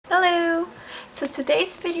Hello! So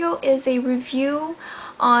today's video is a review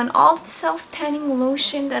on all the self-tanning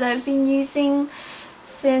lotion that I've been using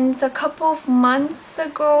since a couple of months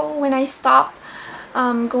ago when I stopped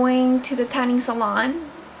going to the tanning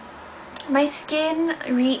salon. My skin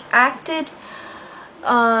reacted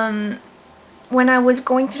when I was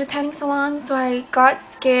going to the tanning salon, so I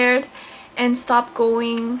got scared and stopped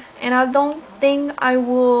going, and I don't think I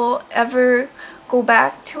will ever go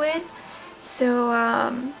back to it. So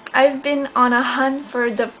I've been on a hunt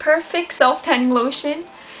for the perfect self-tanning lotion,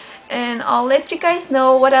 and I'll let you guys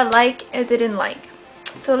know what I like and didn't like.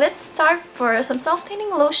 So let's start for some self-tanning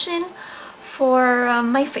lotion for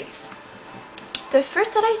my face. The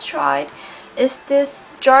first that I tried is this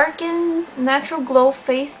Jargon Natural Glow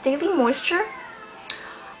Face Daily Moisture.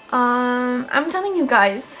 I'm telling you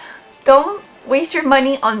guys, don't waste your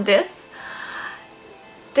money on this.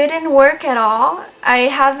 Didn't work at all. I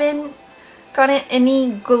haven't gotten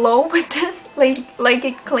any glow with this like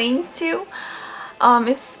it claims to.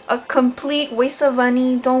 It's a complete waste of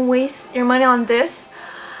money. Don't waste your money on this.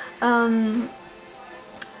 The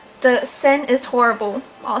scent is horrible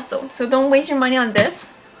also, so don't waste your money on this.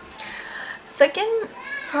 Second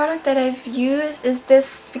product that I've used is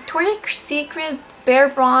this Victoria's Secret Bare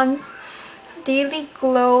Bronze Daily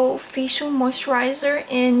Glow Facial Moisturizer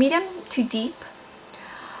in medium to deep.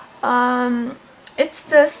 It's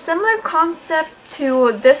the similar concept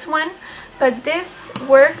to this one, but this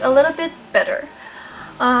worked a little bit better.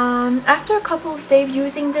 After a couple of days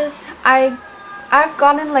using this, I've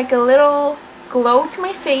gotten like a little glow to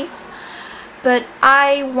my face, but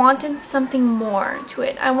I wanted something more to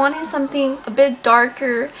it. I wanted something a bit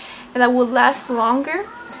darker and that would last longer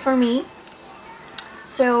for me.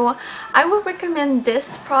 So I would recommend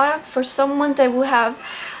this product for someone that will have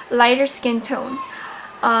lighter skin tone.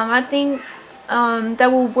 I think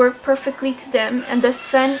that will work perfectly to them, and the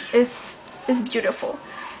scent is beautiful.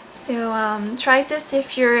 So try this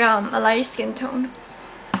if you're a lighter skin tone.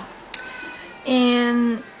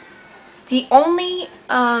 And the only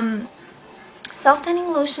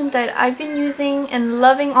self-tanning lotion that I've been using and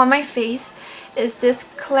loving on my face is this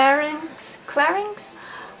Clarins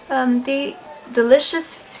the delicious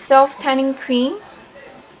self-tanning cream.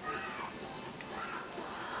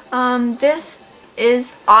 This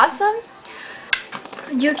is awesome.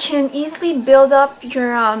 You can easily build up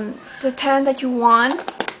your the tan that you want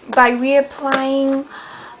by reapplying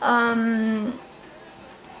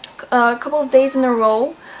a couple of days in a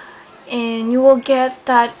row, and you will get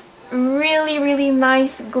that really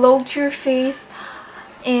nice glow to your face,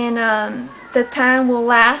 and the tan will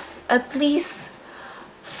last at least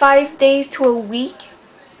 5 days to a week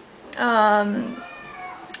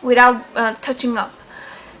without touching up.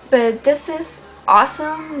 But this is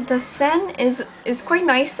awesome. The scent is quite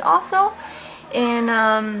nice also, and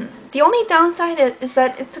the only downside is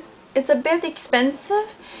that it's a bit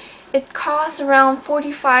expensive. It costs around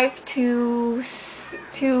 $45 to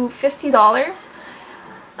 $50,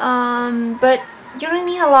 but you don't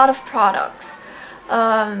need a lot of products,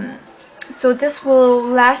 so this will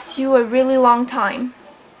last you a really long time.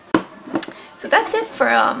 So that's it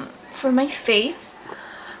for my face.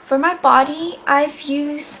 For my body, I've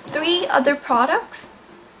used 3 other products.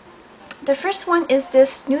 The first one is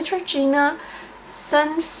this Neutrogena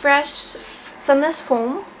Sunless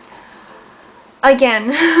Foam.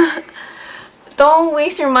 Again, don't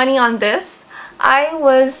waste your money on this. I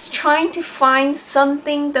was trying to find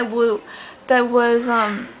something that was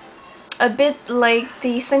a bit like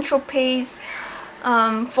the st-tropez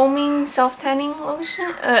foaming self-tanning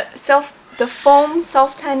lotion, the foam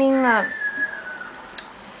self-tanning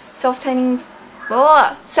self-tanning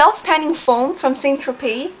foam from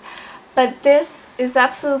st-tropez, but this is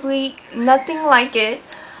absolutely nothing like it.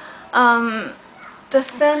 The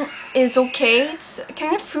scent is okay. It's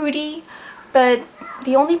kind of fruity, but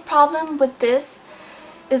the only problem with this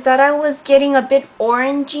is that I was getting a bit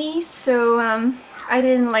orangey, so I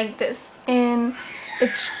didn't like this, and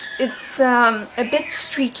it's a bit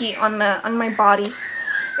streaky on my body.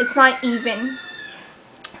 It's not even,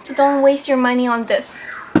 so don't waste your money on this.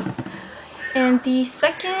 And the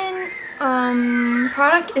second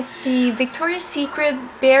product is the Victoria's Secret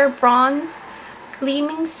Bare Bronze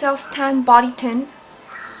Gleaming Self-Tan Body Tint.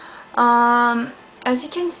 As you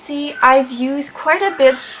can see, I've used quite a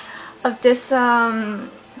bit of this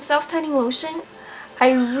self-tanning lotion.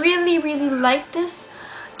 I really like this.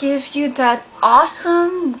 Gives you that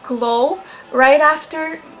awesome glow right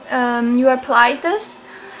after you apply this,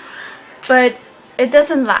 but it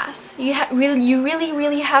doesn't last. You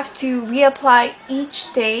really have to reapply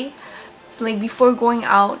each day like before going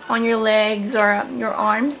out on your legs or your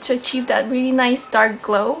arms to achieve that really nice dark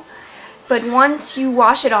glow. But once you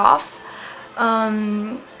wash it off,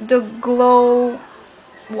 the glow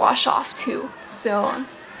wash off too. So,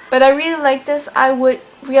 but I really like this. I would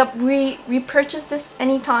repurchase this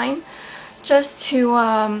anytime, just to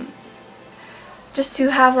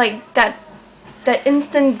have like that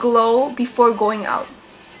instant glow before going out.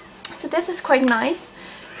 So this is quite nice.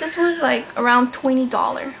 This was like around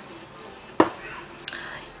 $20.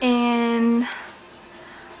 And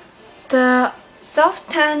the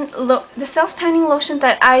self-tanning lotion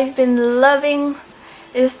that I've been loving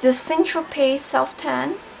is the St-Tropez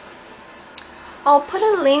self-tan. I'll put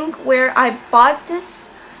a link where I bought this.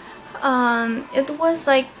 It was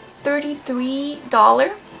like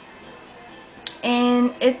 $33,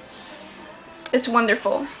 and it's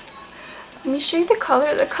wonderful. Let me show you the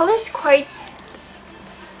color. The color is quite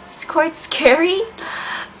scary,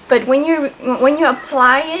 but when you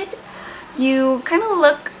apply it, you kind of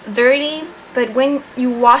look dirty, but when you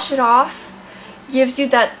wash it off, it gives you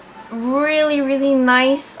that really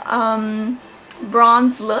nice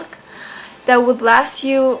bronze look that would last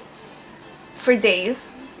you for days.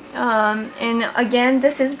 And again,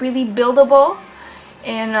 this is really buildable,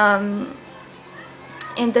 and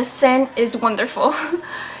the scent is wonderful.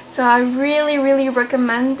 So I really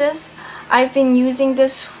recommend this. I've been using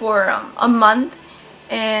this for a month,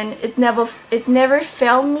 and it never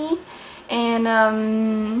failed me.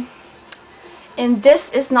 And this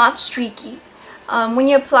is not streaky. When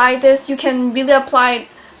you apply this, you can really apply it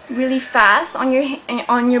really fast on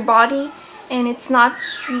your body, and it's not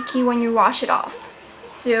streaky when you wash it off.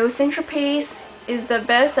 So st-tropez is the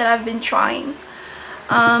best that I've been trying.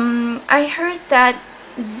 I heard that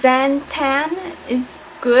Tan is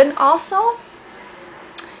good also.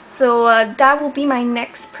 So that will be my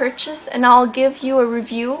next purchase, and I'll give you a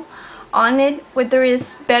review on it, whether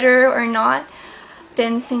it's better or not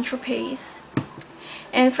than st-tropez.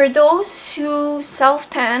 And for those who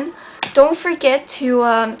self-tan, don't forget to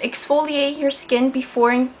exfoliate your skin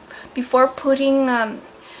before putting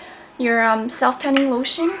your self-tanning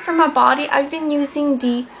lotion. For my body, I've been using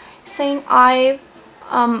the St. Ives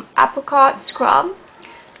apricot scrub.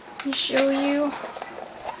 Let me show you.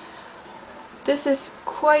 This is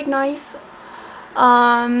quite nice.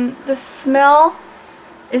 The smell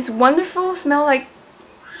is wonderful. Smell like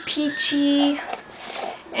peachy,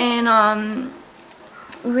 and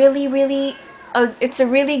really it's a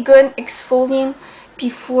really good exfoliant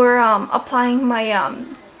before applying my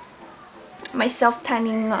my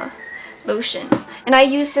self-tanning lotion. And I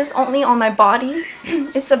use this only on my body.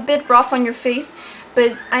 It's a bit rough on your face,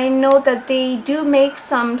 but I know that they do make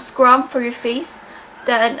some scrub for your face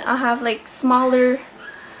that have like smaller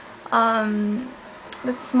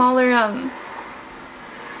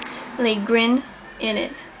like grain in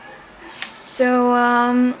it. So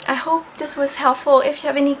I hope this was helpful. If you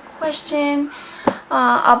have any question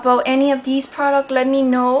about any of these products, let me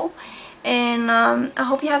know. And I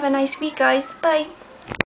hope you have a nice week, guys. Bye.